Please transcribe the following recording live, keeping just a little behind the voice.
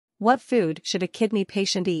What food should a kidney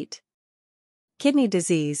patient eat? Kidney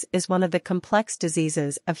disease is one of the complex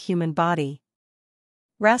diseases of human body.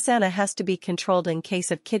 RASANA has to be controlled in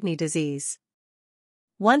case of kidney disease.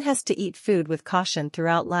 One has to eat food with caution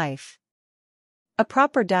throughout life. A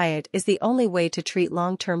proper diet is the only way to treat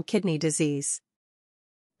long-term kidney disease.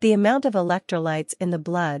 The amount of electrolytes in the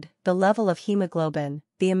blood, the level of hemoglobin,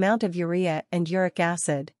 the amount of urea and uric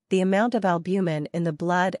acid, the amount of albumin in the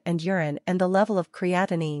blood and urine and the level of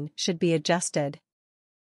creatinine should be adjusted.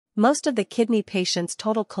 Most of the kidney patient's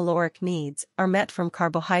total caloric needs are met from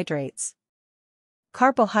carbohydrates.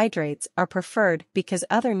 Carbohydrates are preferred because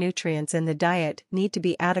other nutrients in the diet need to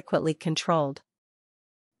be adequately controlled.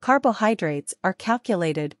 Carbohydrates are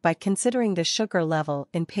calculated by considering the sugar level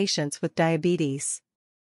in patients with diabetes.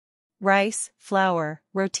 Rice, flour,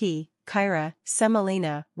 roti, kyra,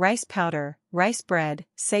 semolina, rice powder, rice bread,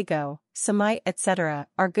 sago, samai, etc.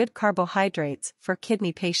 are good carbohydrates for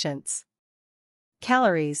kidney patients.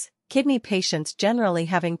 Calories: kidney patients generally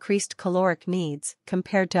have increased caloric needs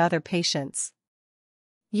compared to other patients.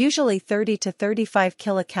 Usually 30 to 35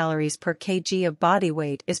 kilocalories per kg of body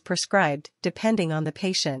weight is prescribed, depending on the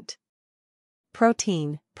patient.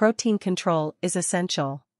 Protein control is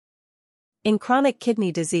essential. In chronic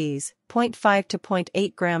kidney disease, 0.5 to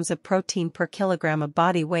 0.8 grams of protein per kilogram of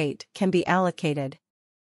body weight can be allocated.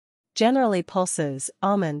 Generally pulses,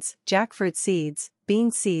 almonds, jackfruit seeds, bean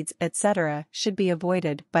seeds, etc. should be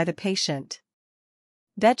avoided by the patient.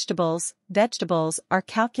 Vegetables are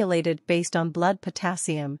calculated based on blood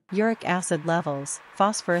potassium, uric acid levels,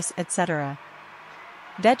 phosphorus, etc.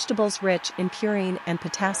 Vegetables rich in purine and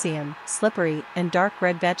potassium, slippery and dark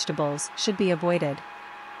red vegetables should be avoided.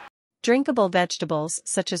 Drinkable vegetables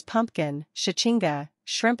such as pumpkin, chichinga,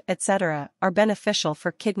 shrimp, etc. are beneficial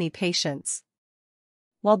for kidney patients.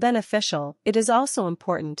 While beneficial, it is also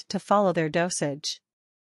important to follow their dosage.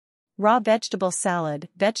 Raw vegetable salad,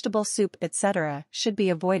 vegetable soup, etc. should be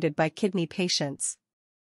avoided by kidney patients.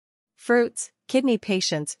 Fruits: kidney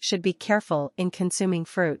patients should be careful in consuming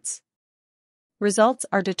fruits. Results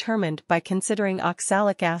are determined by considering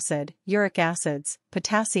oxalic acid, uric acids,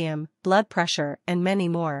 potassium, blood pressure, and many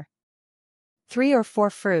more. 3 or 4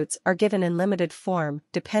 fruits are given in limited form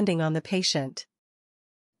depending on the patient.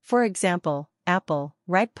 For example, apple,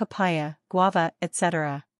 ripe papaya, guava,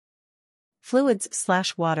 etc.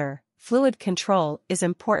 Fluids/water. Fluid control is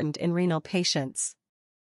important in renal patients.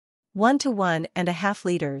 1 to 1.5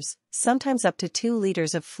 liters, sometimes up to 2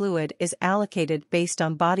 liters of fluid is allocated based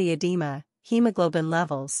on body edema, hemoglobin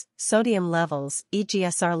levels, sodium levels,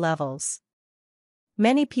 EGSR levels.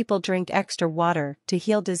 Many people drink extra water to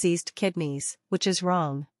heal diseased kidneys, which is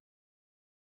wrong.